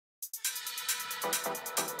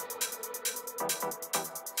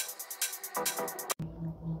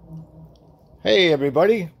Hey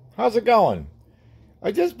everybody, how's it going?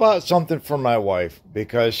 I just bought something for my wife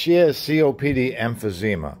because she has COPD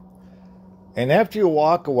emphysema. And after you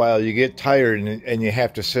walk a while, you get tired and you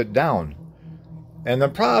have to sit down. And the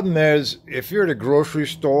problem is, if you're at a grocery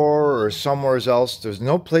store or somewhere else, there's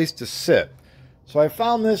no place to sit. So I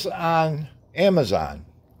found this on Amazon.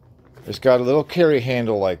 It's got a little carry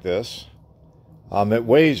handle like this. It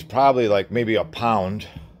weighs probably like maybe a pound.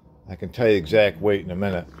 I can tell you the exact weight in a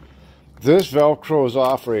minute. This velcros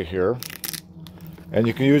off right here, and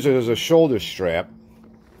you can use it as a shoulder strap,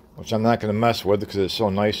 which I'm not going to mess with because it's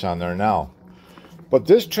so nice on there now. But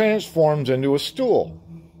this transforms into a stool,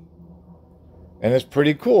 and it's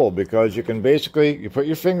pretty cool because you can basically, you put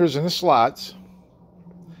your fingers in the slots,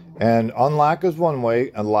 and unlock is one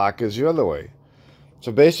way, and lock is the other way.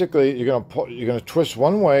 So basically, you're gonna twist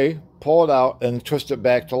one way, pull it out, and twist it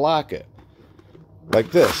back to lock it,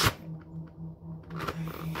 like this.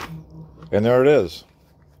 And there it is.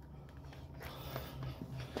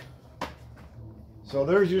 So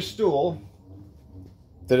there's your stool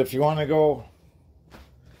that if you want to go,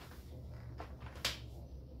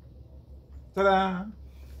 ta-da!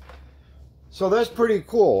 So that's pretty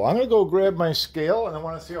cool. I'm going to go grab my scale and I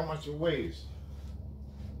want to see how much it weighs.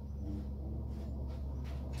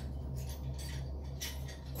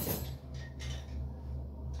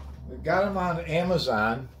 I got them on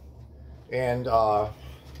Amazon, and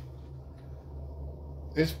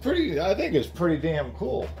it's pretty, I think it's pretty damn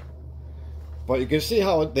cool. But you can see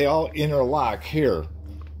how they all interlock here.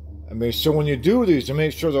 I mean, so when you do these, to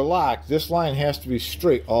make sure they're locked, this line has to be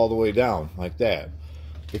straight all the way down, like that.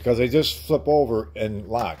 Because they just flip over and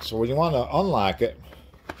lock. So when you want to unlock it,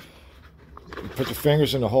 you put your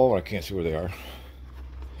fingers in the hole, I can't see where they are.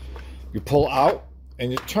 You pull out,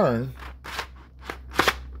 and you turn,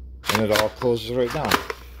 and it all closes right down.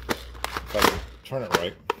 If I can turn it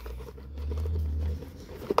right.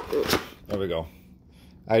 There we go.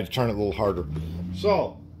 I had to turn it a little harder.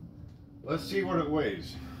 So, let's see what it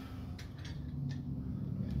weighs.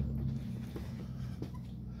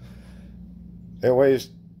 It weighs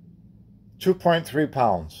 2.3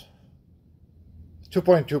 pounds.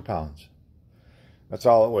 2.2 pounds. That's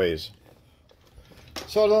all it weighs.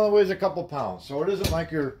 So it only weighs a couple pounds. So it isn't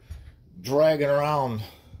like you're dragging around,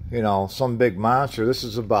 you know, some big monster. This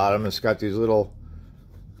is the bottom. It's got these little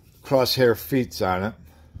crosshair feet on it.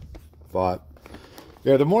 But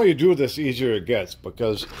yeah, the more you do this, the easier it gets,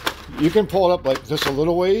 because you can pull it up like just a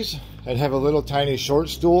little ways and have a little tiny short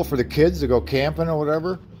stool for the kids to go camping or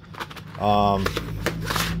whatever.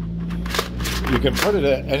 You can put it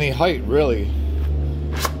at any height really,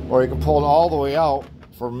 or you can pull it all the way out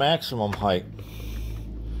for maximum height.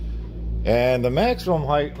 And the maximum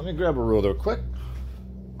height, let me grab a ruler quick.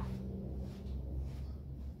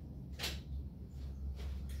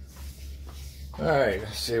 Alright,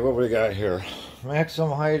 let's see what we got here.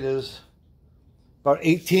 Maximum height is about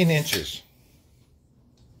 18 inches.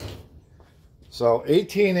 So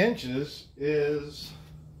 18 inches is,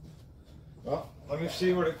 well, let me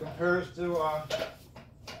see what it compares to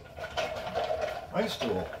my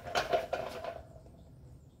stool.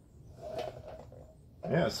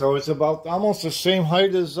 Yeah, so it's about almost the same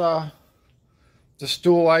height as the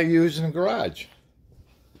stool I use in the garage.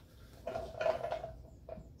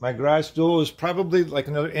 My garage stool is probably like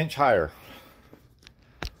another inch higher.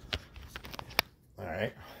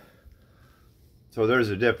 Alright. So there's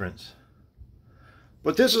a difference.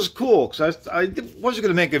 But this is cool, because I wasn't going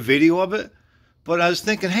to make a video of it, but I was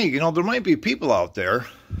thinking, hey, you know, there might be people out there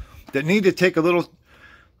that need to take a little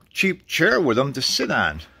cheap chair with them to sit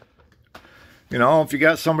on. You know, if you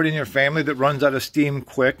got somebody in your family that runs out of steam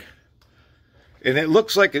quick, and it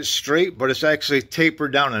looks like it's straight, but it's actually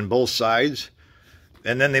tapered down on both sides.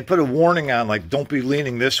 And then they put a warning on, like, don't be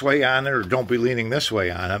leaning this way on it, or don't be leaning this way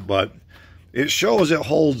on it. But it shows it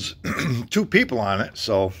holds two people on it,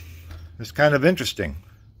 so it's kind of interesting.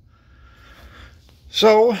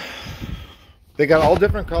 So, they got all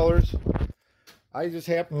different colors. I just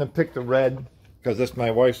happened to pick the red, because that's my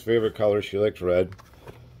wife's favorite color. She likes red.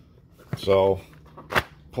 So,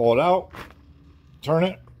 pull it out, turn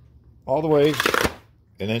it all the way,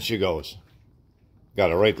 and then she goes. Got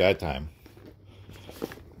it right that time.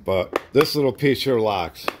 But this little piece here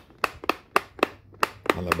locks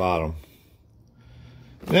on the bottom.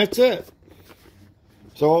 And that's it.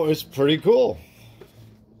 So it's pretty cool.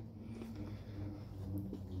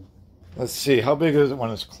 Let's see, how big is it when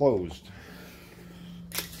it's closed?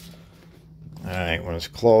 Alright, when it's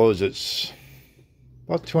closed, it's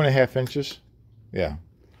about 2.5 inches. Yeah.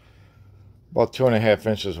 About 2.5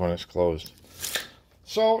 inches when it's closed.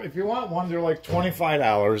 So if you want one, they're like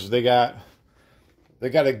 $25. They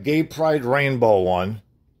got a Gay Pride rainbow one.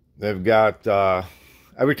 They've got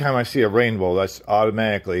every time I see a rainbow, that's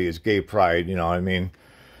automatically is Gay Pride. You know what I mean?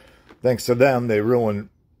 Thanks to them, they ruined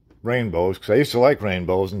rainbows, because I used to like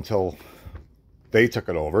rainbows until they took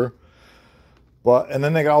it over. And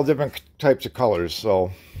then they got all different types of colors.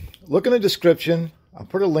 So look in the description. I'll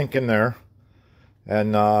put a link in there,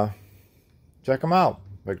 and check them out.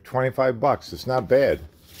 Like 25 bucks. It's not bad.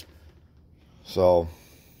 So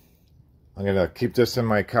I'm gonna keep this in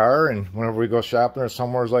my car, and whenever we go shopping or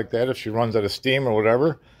somewhere like that, if she runs out of steam or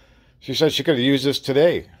whatever, she said she could have used this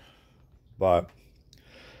today. But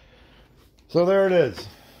so there it is.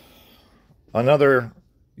 Another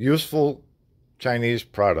useful Chinese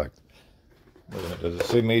product. Does it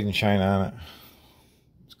say made in China on it?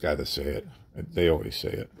 It's got to say it. They always say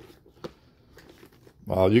it.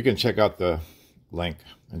 Well, you can check out the link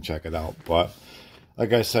and check it out. But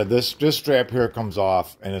like I said, this strap here comes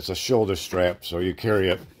off, and it's a shoulder strap, so you carry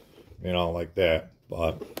it, you know, like that.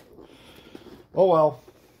 But oh well.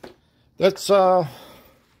 That's one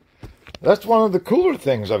of the cooler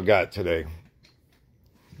things I've got today.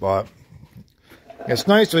 But it's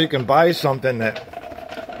nice so you can buy something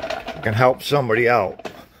that can help somebody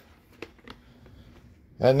out.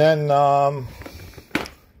 And then, what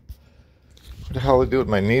the hell did I do with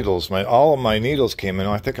my needles? All of my needles came in.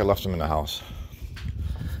 I think I left them in the house.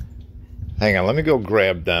 Hang on, let me go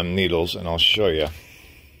grab them needles and I'll show you.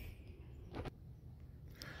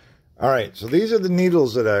 Alright, so these are the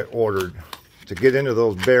needles that I ordered to get into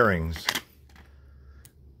those bearings.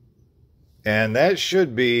 And that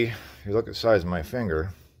should be, if you look at the size of my finger,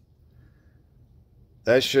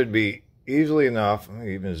 that should be easily enough. Let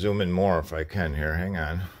me even zoom in more if I can here. Hang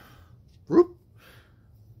on. Whoop.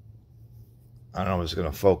 I don't know if it's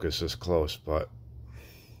going to focus this close, but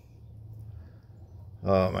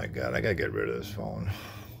oh my God, I got to get rid of this phone.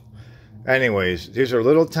 Anyways, these are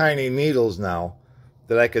little tiny needles now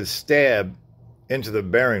that I could stab into the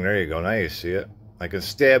bearing. There you go. Now you see it. I could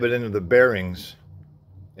stab it into the bearings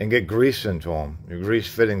and get grease into them. Your grease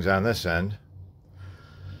fittings on this end.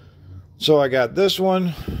 So I got this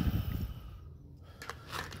one.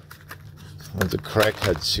 Let the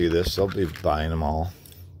crackheads see this. They'll be buying them all.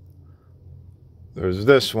 There's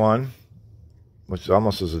this one, which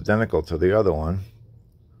almost is identical to the other one.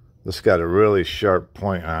 This got a really sharp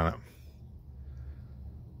point on it.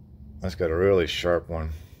 That's got a really sharp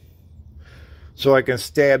one. So I can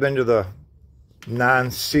stab into the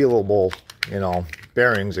non-sealable, you know,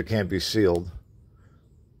 bearings that can't be sealed.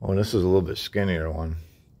 Oh, and this is a little bit skinnier one.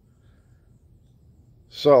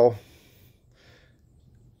 So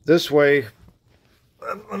this way,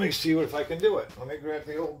 let me see if I can do it. Let me grab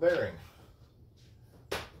the old bearing.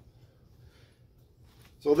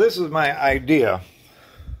 So this is my idea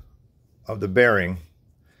of the bearing.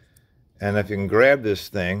 And if you can grab this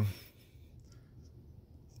thing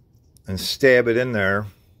and stab it in there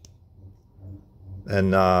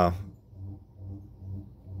and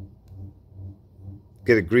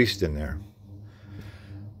get it greased in there.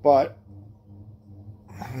 But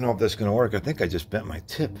I don't know if that's going to work. I think I just bent my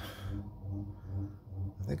tip.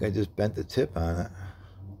 I think I just bent the tip on it.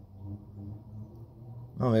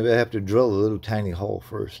 Oh, maybe I have to drill a little tiny hole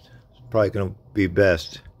first. It's probably going to be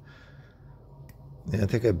best. Yeah, I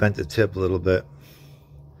think I bent the tip a little bit.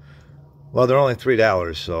 Well, they're only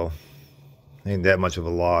 $3, so ain't that much of a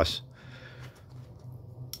loss.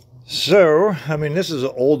 So, I mean, this is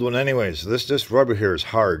an old one anyway, so this rubber here is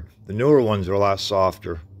hard. The newer ones are a lot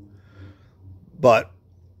softer. But,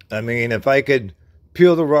 I mean, if I could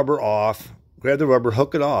peel the rubber off, grab the rubber,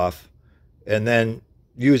 hook it off, and then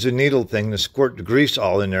use a needle thing to squirt the grease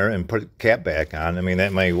all in there and put the cap back on, I mean,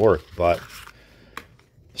 that may work. But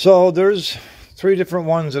so there's 3 different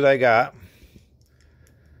ones that I got,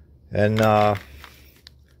 and that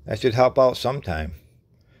should help out sometime.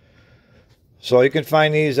 So you can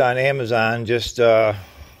find these on Amazon. Just they're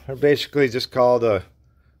basically just called a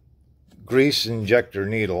grease injector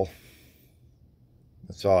needle.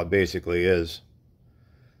 That's all it basically is.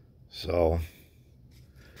 So,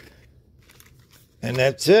 and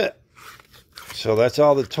that's it. So that's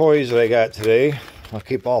all the toys that I got today. I'll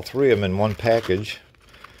keep all 3 of them in one package,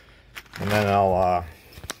 and then I'll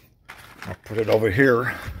put it over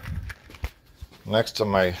here next to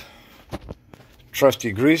my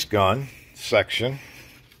trusty grease gun section.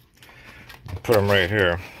 Put them right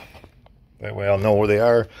here. That way I'll know where they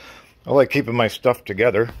are. I like keeping my stuff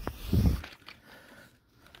together.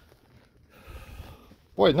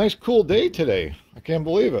 Boy, nice cool day today. I can't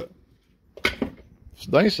believe it. It's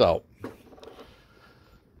nice out.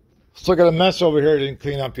 Still got a mess over here I didn't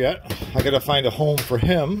clean up yet. I gotta find a home for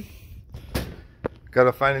him.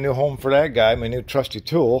 Gotta find a new home for that guy, my new trusty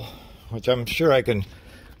tool, which I'm sure I can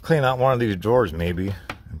clean out one of these drawers maybe.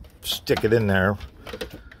 Stick it in there.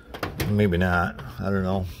 Maybe not. I don't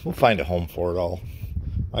know. We'll find a home for it all.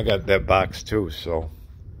 I got that box too, so.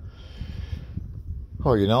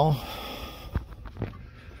 Oh, you know.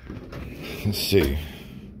 Let's see.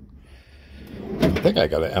 I think I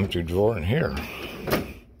got an empty drawer in here.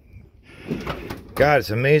 God, it's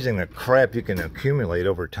amazing the crap you can accumulate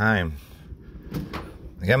over time.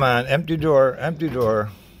 Come on, empty drawer, empty drawer.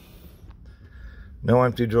 No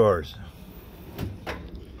empty drawers.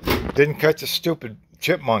 Didn't catch a stupid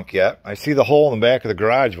chipmunk yet. I see the hole in the back of the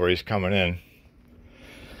garage where he's coming in.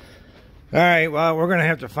 Alright, well, we're going to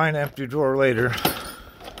have to find an empty drawer later.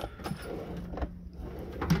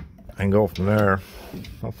 And go from there.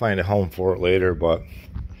 I'll find a home for it later, but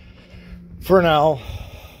for now,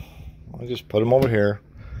 I'll just put them over here.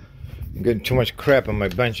 I'm getting too much crap on my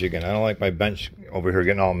bench again. I don't like my bench over here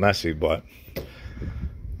getting all messy, but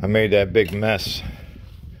I made that big mess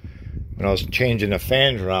when I was changing the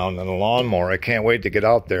fans around on the lawnmower. I can't wait to get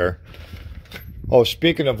out there. Oh,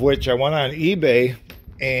 speaking of which, I went on eBay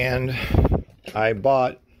and I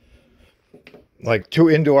bought like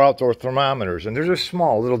 2 indoor-outdoor thermometers, and they're just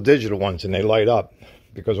small, little digital ones, and they light up.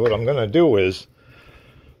 Because what I'm going to do is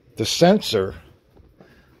the sensor,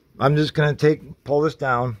 I'm just going to pull this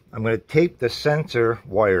down. I'm going to tape the sensor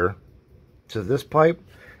wire to this pipe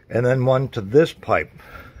and then one to this pipe.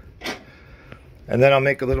 And then I'll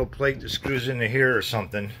make a little plate that screws into here or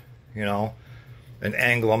something, you know, and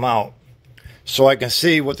angle them out. So I can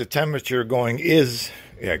see what the temperature going in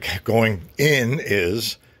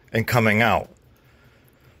is and coming out.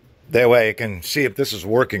 That way I can see if this is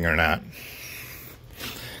working or not.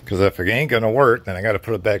 Because if it ain't going to work, then I got to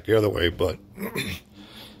put it back the other way. But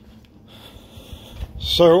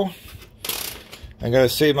so I got to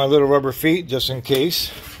save my little rubber feet just in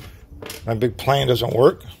case my big plane doesn't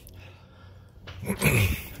work.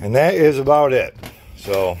 And that is about it.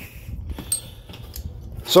 So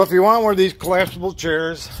if you want one of these collapsible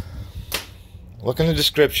chairs, look in the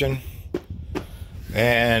description.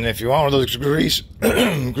 And if you want one of those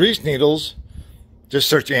grease needles, just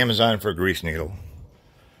search Amazon for a grease needle.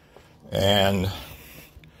 And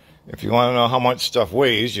if you want to know how much stuff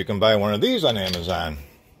weighs, you can buy one of these on Amazon.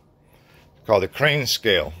 It's called the crane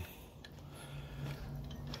scale.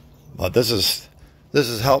 But this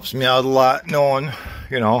helps me out a lot knowing,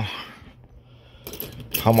 you know,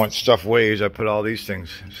 how much stuff weighs. I put all these things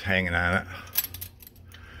just hanging on it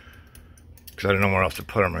because I don't know where else to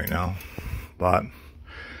put them right now. But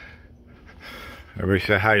everybody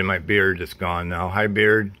say hi to my beard that's gone now. Hi,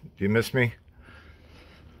 beard. Do you miss me?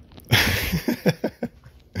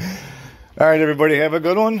 All right, everybody, have a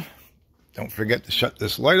good one. Don't forget to shut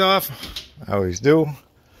this light off. I always do.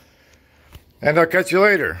 And I'll catch you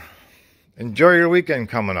later. Enjoy your weekend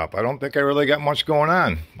coming up. I don't think I really got much going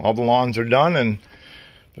on. All the lawns are done and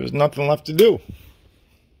there's nothing left to do.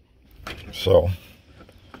 So,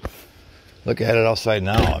 look at it outside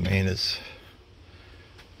now. I mean, it's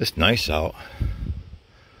nice out.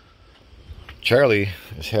 Charlie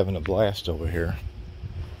is having a blast over here.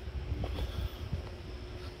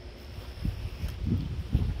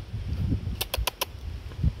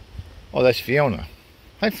 Oh, that's Fiona.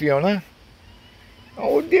 Hi, Fiona.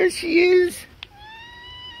 Oh, there she is.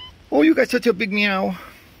 Oh, you got such a big meow.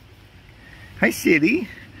 Hi, City.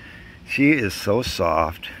 She is so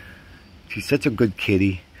soft. She's such a good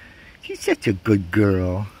kitty. She's such a good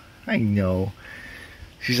girl. I know.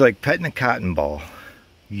 She's like petting a cotton ball.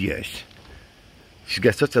 Yes. She's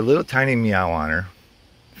got such a little tiny meow on her.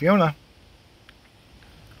 Fiona.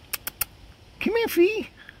 Come here, Fee.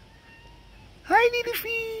 Hi, little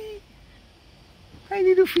Fee. Hi,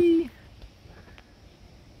 little Fee.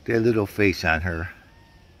 That little face on her.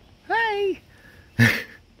 Hi.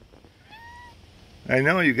 I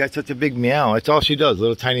know, you got such a big meow. That's all she does,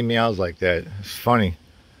 little tiny meows like that. It's funny.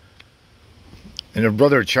 And her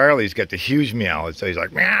brother Charlie's got the huge meow. So he's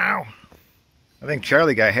like, meow. I think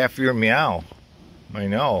Charlie got half of your meow. I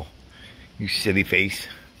know. You silly face.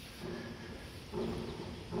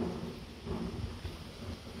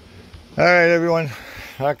 Alright, everyone.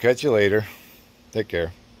 I'll catch you later. Take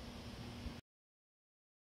care.